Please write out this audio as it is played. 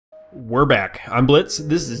We're back. I'm Blitz.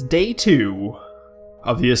 This is day 2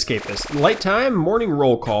 of the Escapists. Light time, morning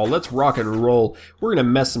roll call. Let's rock and roll. We're going to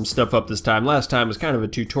mess some stuff up this time. Last time was kind of a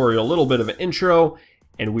tutorial, a little bit of an intro,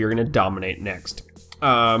 and we're going to dominate next.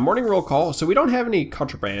 Morning roll call. So we don't have any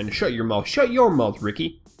contraband. Shut your mouth. Shut your mouth,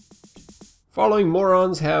 Ricky. Following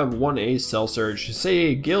morons have 1A cell search.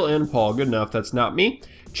 Say Gil and Paul. Good enough. That's not me.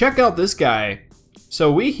 Check out this guy.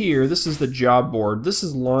 So we hear this is the job board. This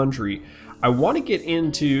is laundry. I want to get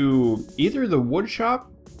into either the wood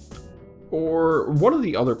shop or one of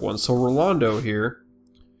the other ones. So Rolando here,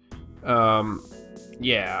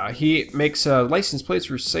 yeah, he makes license plates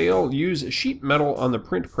for sale. Use sheet metal on the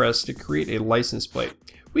print press to create a license plate.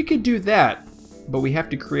 We could do that, but we have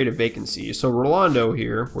to create a vacancy. So Rolando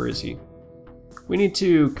here, where is he? We need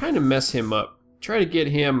to kind of mess him up. Try to get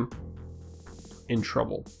him in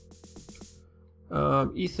trouble.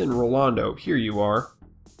 Ethan Rolando, here you are.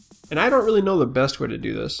 And I don't really know the best way to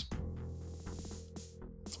do this.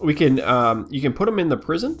 We can, you can put them in the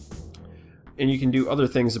prison, and you can do other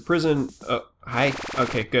things. The prison, hi,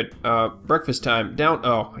 okay, good. Breakfast time, down,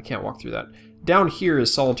 oh, I can't walk through that. Down here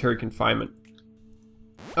is solitary confinement.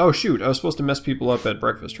 Oh shoot, I was supposed to mess people up at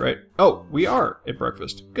breakfast, right? Oh, we are at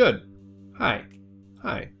breakfast, good. Hi,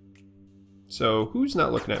 hi. So, who's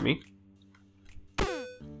not looking at me?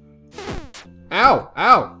 Ow,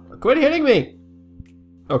 ow, quit hitting me!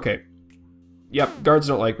 Okay. Yep, guards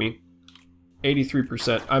don't like me.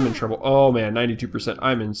 83%, I'm in trouble. Oh man, 92%,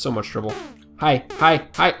 I'm in so much trouble. Hi, hi,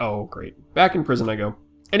 hi. Oh, great. Back in prison I go.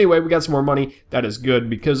 Anyway, we got some more money. That is good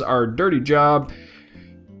because our dirty job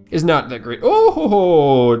is not that great. Oh, ho,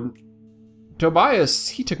 ho. Tobias,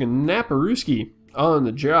 he took a naparooski on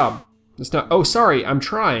the job. It's not. Oh, sorry, I'm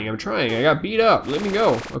trying. I got beat up. Let me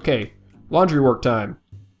go. Okay, laundry work time.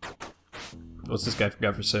 What's this guy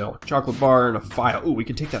got for sale? Chocolate bar and a file. Ooh, we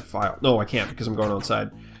can take that file. No, I can't because I'm going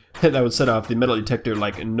outside. That would set off the metal detector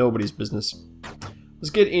like nobody's business.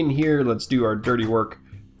 Let's get in here. Let's do our dirty work.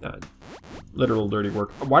 Literal dirty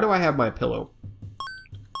work. Why do I have my pillow?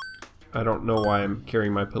 I don't know why I'm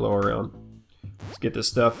carrying my pillow around. Let's get this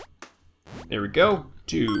stuff. There we go.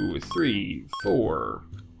 2, 3, 4,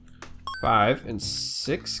 5, and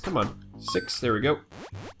 6. Come on. 6. There we go.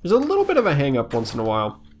 There's a little bit of a hang-up once in a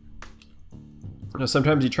while. You know,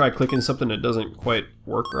 sometimes you try clicking something that doesn't quite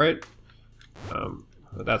work right.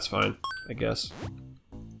 But that's fine, I guess.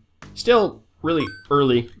 Still, really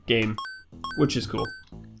early game, which is cool.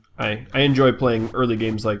 I enjoy playing early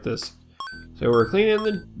games like this. So we're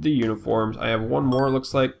cleaning the uniforms. I have one more,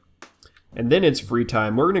 looks like. And then it's free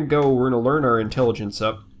time. We're gonna learn our intelligence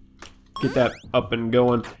up. Get that up and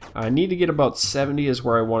going. I need to get about 70 is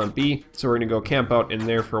where I want to be. So we're gonna go camp out in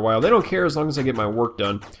there for a while. They don't care as long as I get my work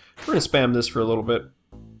done. We're going to spam this for a little bit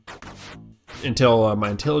until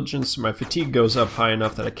my intelligence, my fatigue goes up high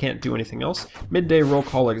enough that I can't do anything else. Midday roll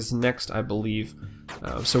call is next, I believe.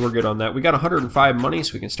 So we're good on that. We got 105 money,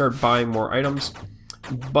 so we can start buying more items.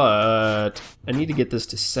 But I need to get this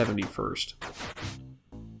to 70 first.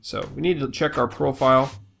 So we need to check our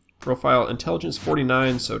profile. Profile intelligence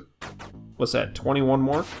 49, so what's that, 21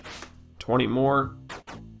 more? 20 more.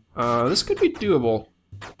 This could be doable.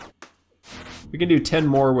 We can do 10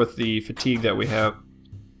 more with the fatigue that we have.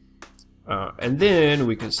 And then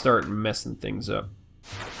we can start messing things up.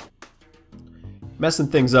 Messing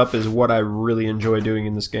things up is what I really enjoy doing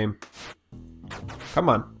in this game. Come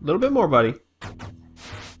on, a little bit more, buddy.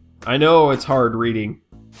 I know it's hard reading.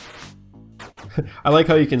 I like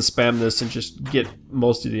how you can spam this and just get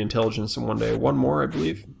most of the intelligence in one day. One more, I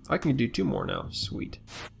believe. I can do 2 more now. Sweet.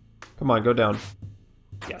 Come on, go down.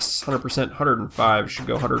 Yes, 100%, 105. Should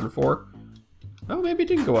go 104. Oh, maybe it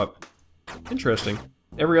didn't go up. Interesting.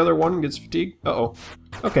 Every other one gets fatigue? Uh-oh.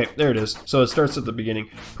 Okay, there it is. So it starts at the beginning.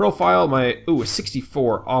 Profile, ooh, a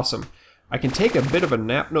 64. Awesome. I can take a bit of a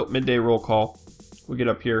nap. Nope, midday roll call. We'll get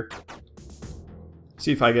up here.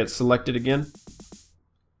 See if I get selected again.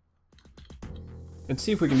 And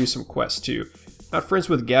see if we can do some quests, too. Not friends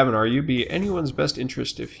with Gavin, are you? Be anyone's best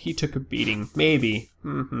interest if he took a beating. Maybe.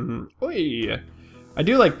 Oy. I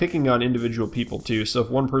do like picking on individual people too, so if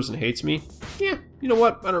one person hates me, yeah, you know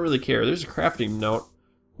what, I don't really care. There's a crafting note.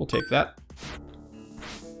 We'll take that.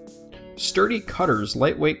 Sturdy cutters,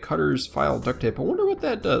 lightweight cutters, file, duct tape. I wonder what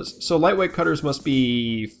that does. So lightweight cutters must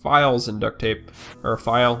be files and duct tape. Or a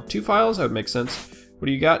file. 2 files? That would make sense. What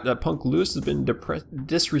do you got? That punk Lewis has been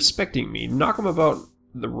disrespecting me. Knock him about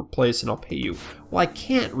the place and I'll pay you. Well, I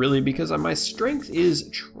can't really because my strength is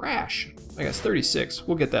trash. I got 36.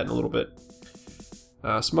 We'll get that in a little bit.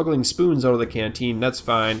 Smuggling spoons out of the canteen, that's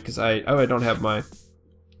fine, because I don't have my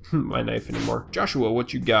my knife anymore. Joshua,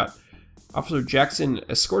 what you got? Officer Jackson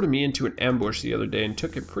escorted me into an ambush the other day and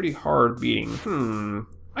took a pretty hard beating.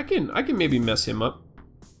 I can maybe mess him up.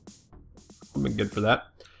 I've been good for that.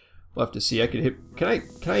 We'll have to see. I could hit. Can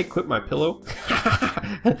I equip my pillow?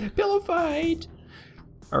 Pillow fight.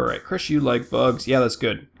 All right, crush you like bugs. Yeah, that's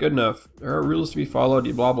good. Good enough. There are rules to be followed.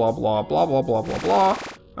 Blah blah blah blah blah blah blah blah.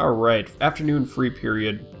 All right, afternoon free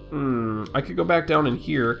period. I could go back down in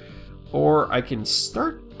here, or I can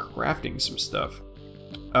start crafting some stuff.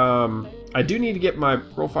 I do need to get my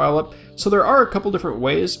profile up. So there are a couple different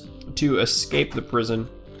ways to escape the prison.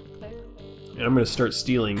 And I'm going to start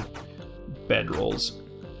stealing bedrolls.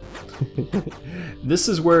 This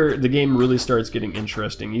is where the game really starts getting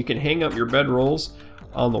interesting. You can hang up your bedrolls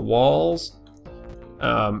on the walls.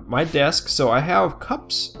 My desk, so I have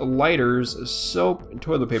cups, lighters, soap, and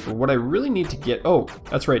toilet paper. What I really need to get... Oh,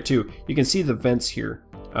 that's right too. You can see the vents here.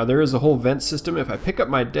 There is a whole vent system. If I pick up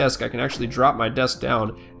my desk, I can actually drop my desk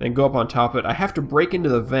down and go up on top of it. I have to break into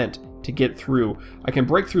the vent to get through. I can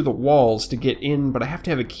break through the walls to get in, but I have to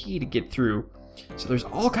have a key to get through. So there's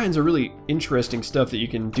all kinds of really interesting stuff that you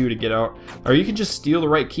can do to get out. Or you can just steal the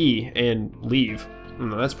right key and leave.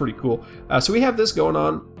 That's pretty cool. So we have this going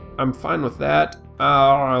on. I'm fine with that.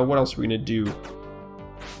 What else are we going to do?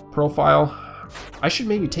 Profile. I should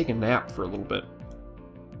maybe take a nap for a little bit.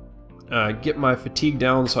 Get my fatigue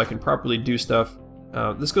down so I can properly do stuff.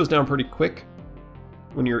 This goes down pretty quick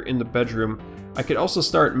when you're in the bedroom. I could also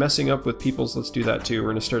start messing up with people's. Let's do that too. We're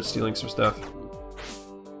going to start stealing some stuff.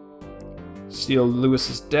 Steal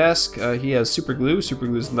Lewis's desk. He has super glue. Super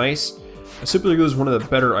glue is nice. Super glue is one of the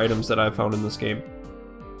better items that I've found in this game.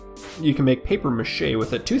 You can make paper mache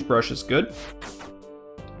with it. Toothbrush is good.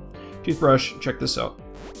 Toothbrush, check this out.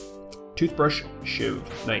 Toothbrush shiv.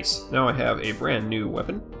 Nice. Now I have a brand new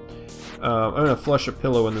weapon. I'm going to flush a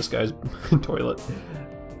pillow in this guy's toilet.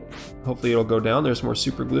 Hopefully it'll go down. There's more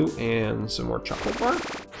super glue and some more chocolate bar.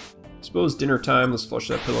 Suppose dinner time. Let's flush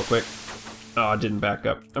that pillow quick. Oh, it didn't back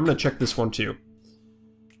up. I'm going to check this one too.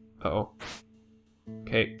 Uh-oh.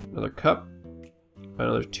 Okay, another cup.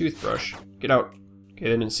 Another toothbrush. Get out. Okay,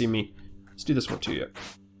 they didn't see me. Let's do this one too yet.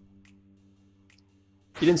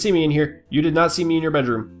 You didn't see me in here. You did not see me in your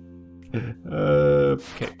bedroom.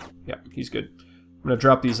 Okay. Yeah, he's good. I'm going to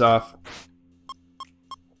drop these off.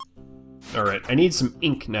 Alright, I need some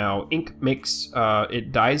ink now. Ink makes,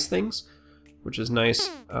 it dyes things, which is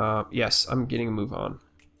nice. Yes, I'm getting a move on.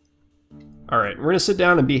 Alright, we're going to sit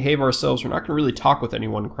down and behave ourselves. We're not going to really talk with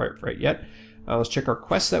anyone quite right yet. Let's check our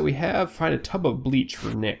quests that we have. Find a tub of bleach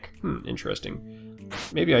for Nick. Interesting.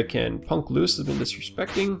 Maybe I can. Punk Lewis has been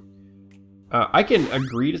disrespecting. I can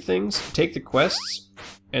agree to things, take the quests,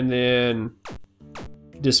 and then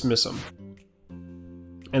dismiss them.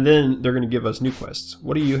 And then they're going to give us new quests.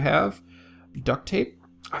 What do you have? Duct tape?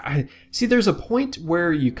 See, there's a point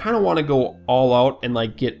where you kind of want to go all out and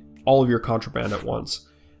like get all of your contraband at once.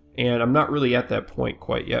 And I'm not really at that point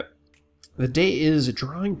quite yet. The day is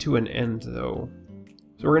drawing to an end, though.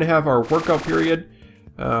 So we're going to have our workout period,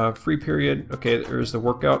 free period. Okay, there's the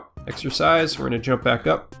workout exercise. We're going to jump back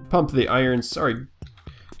up, pump the iron. Sorry.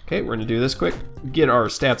 Okay, we're going to do this quick. Get our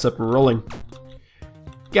stats up and rolling.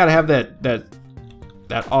 Gotta have that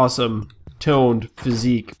awesome toned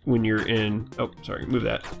physique when you're in... Oh, sorry, move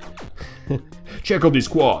that. Check out these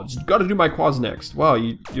quads. Gotta do my quads next. Wow,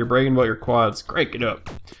 you're bragging about your quads. Crank it up.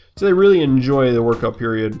 So they really enjoy the workout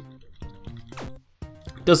period.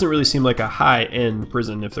 Doesn't really seem like a high-end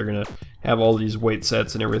prison if they're gonna have all these weight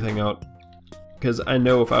sets and everything out. Because I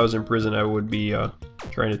know if I was in prison, I would be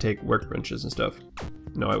trying to take workbenches and stuff.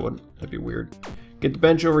 No, I wouldn't. That'd be weird. Get the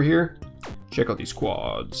bench over here. Check out these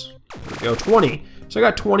quads. There we go, 20. So I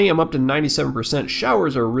got 20, I'm up to 97%.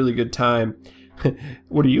 Showers are a really good time.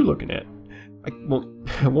 What are you looking at?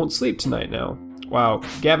 I won't sleep tonight now. Wow,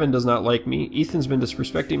 Gavin does not like me. Ethan's been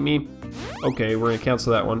disrespecting me. Okay, we're gonna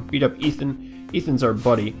cancel that one. Beat up Ethan. Ethan's our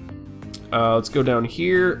buddy. Let's go down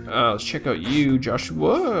here. Let's check out you,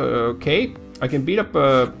 Joshua. Okay, I can beat up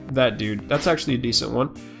that dude. That's actually a decent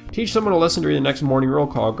one. Teach someone a lesson during the next morning roll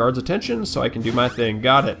call. Guards attention so I can do my thing.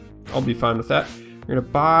 Got it. I'll be fine with that. We're gonna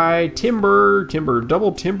buy timber.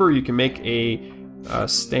 Double timber. You can make a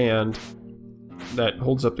stand that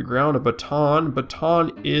holds up the ground. A baton.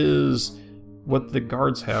 Baton is what the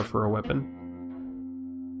guards have for a weapon.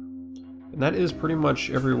 And that is pretty much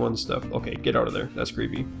everyone's stuff. Okay, get out of there. That's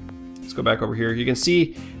creepy. Let's go back over here. You can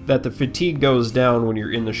see that the fatigue goes down when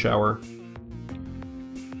you're in the shower.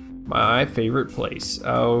 My favorite place.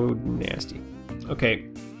 Oh, nasty. Okay.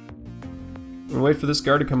 I'm gonna wait for this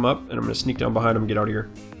guard to come up, and I'm gonna sneak down behind him and get out of here.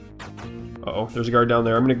 Uh-oh, there's a guard down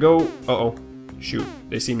there. I'm gonna go... Uh-oh. Shoot,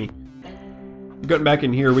 they see me. I'm getting back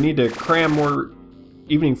in here. We need to cram more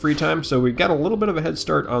evening free time, so we've got a little bit of a head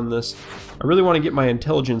start on this. I really want to get my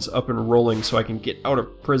intelligence up and rolling so I can get out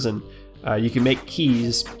of prison. You can make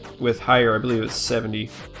keys with higher, I believe it's 70.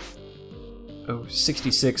 Oh,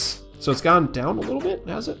 66. So it's gone down a little bit,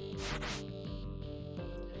 has it?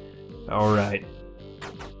 Alright.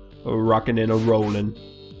 Rockin' and a-rollin'.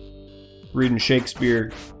 Reading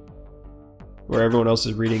Shakespeare, where everyone else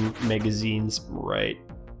is reading magazines. Right.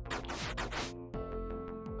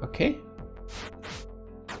 Okay.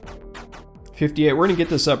 58. We're going to get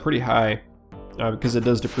this up pretty high because it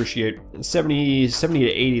does depreciate. 70 to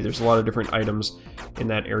 80, there's a lot of different items in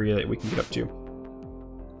that area that we can get up to.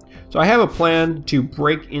 So I have a plan to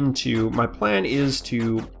break into. My plan is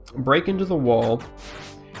to break into the wall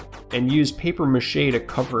and use paper mache to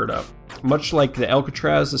cover it up. Much like the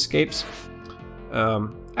Alcatraz escapes.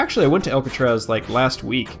 Actually, I went to Alcatraz like last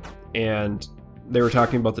week, and they were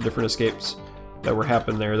talking about the different escapes that were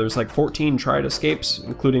happening there. There's like 14 tried escapes,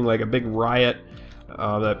 including like a big riot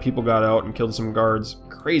that people got out and killed some guards.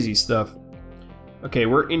 Crazy stuff. Okay,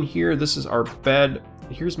 we're in here. This is our bed.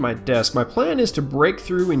 Here's my desk. My plan is to break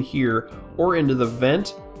through in here or into the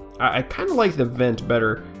vent. I kind of like the vent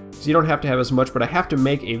better, so you don't have to have as much, but I have to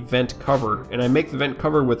make a vent cover. And I make the vent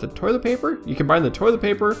cover with the toilet paper. You combine the toilet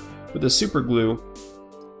paper with the super glue,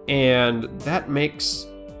 and that makes...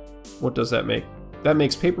 what does that make? That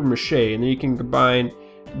makes paper mache, and then you can combine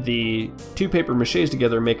the two paper maches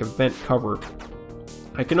together and make a vent cover.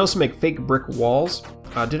 I can also make fake brick walls.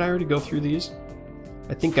 Did I already go through these?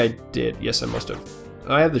 I think I did. Yes, I must have.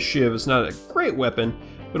 I have the shiv. It's not a great weapon,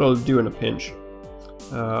 but it'll do in a pinch.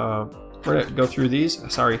 We're gonna go through these.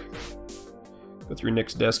 Sorry. Go through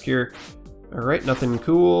Nick's desk here. Alright, nothing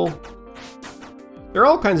cool. There are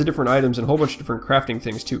all kinds of different items and a whole bunch of different crafting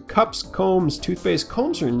things too. Cups, combs, toothpaste.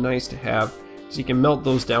 Combs are nice to have, so you can melt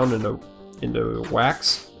those down into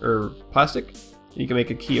wax or plastic. You can make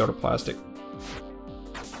a key out of plastic.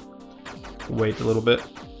 Wait a little bit.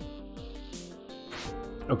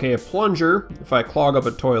 Okay, a plunger, if I clog up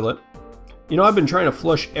a toilet. You know, I've been trying to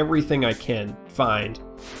flush everything I can find,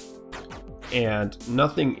 and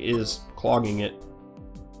nothing is clogging it.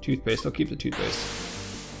 Toothpaste, I'll keep the toothpaste.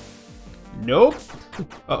 Nope.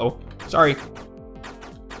 Uh-oh, sorry.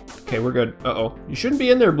 Okay, we're good. Uh-oh, you shouldn't be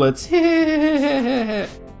in there, Blitz. It's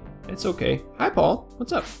okay. Hi, Paul,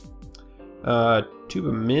 what's up? Tube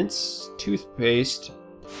of mints, toothpaste.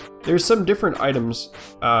 There's some different items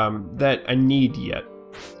that I need yet.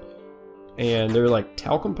 And they're like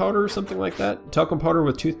talcum powder or something like that. Talcum powder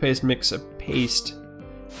with toothpaste mix a paste.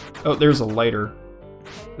 Oh, there's a lighter.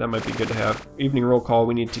 That might be good to have. Evening roll call,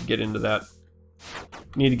 we need to get into that.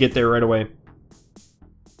 We need to get there right away.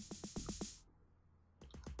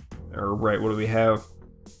 Alright, what do we have?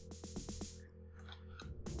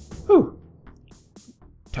 Whew.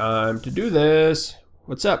 Time to do this.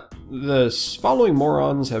 What's up? The following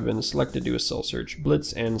morons have been selected to do a cell search.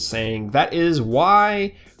 Blitz and Sang. That is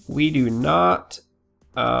why we do not,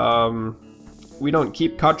 we don't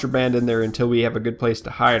keep contraband in there until we have a good place to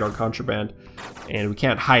hide our contraband. And we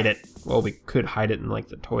can't hide it. Well, we could hide it in like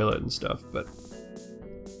the toilet and stuff, but...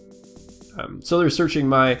 so they're searching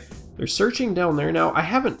they're searching down there now. I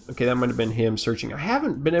haven't, okay, that might have been him searching. I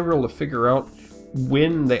haven't been able to figure out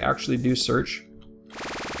when they actually do search.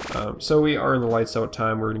 So we are in the lights out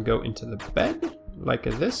time. We're gonna go into the bed like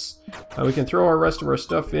this. We can throw our rest of our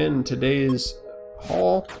stuff in today's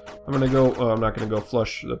haul. I'm gonna go, oh, I'm not gonna go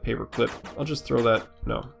flush the paper clip. I'll just throw that,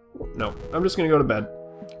 no, I'm just gonna go to bed.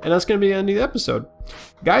 And that's gonna be the end of the episode.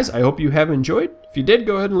 Guys, I hope you have enjoyed. If you did,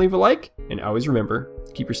 go ahead and leave a like, and always remember,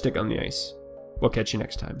 keep your stick on the ice. We'll catch you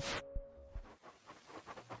next time.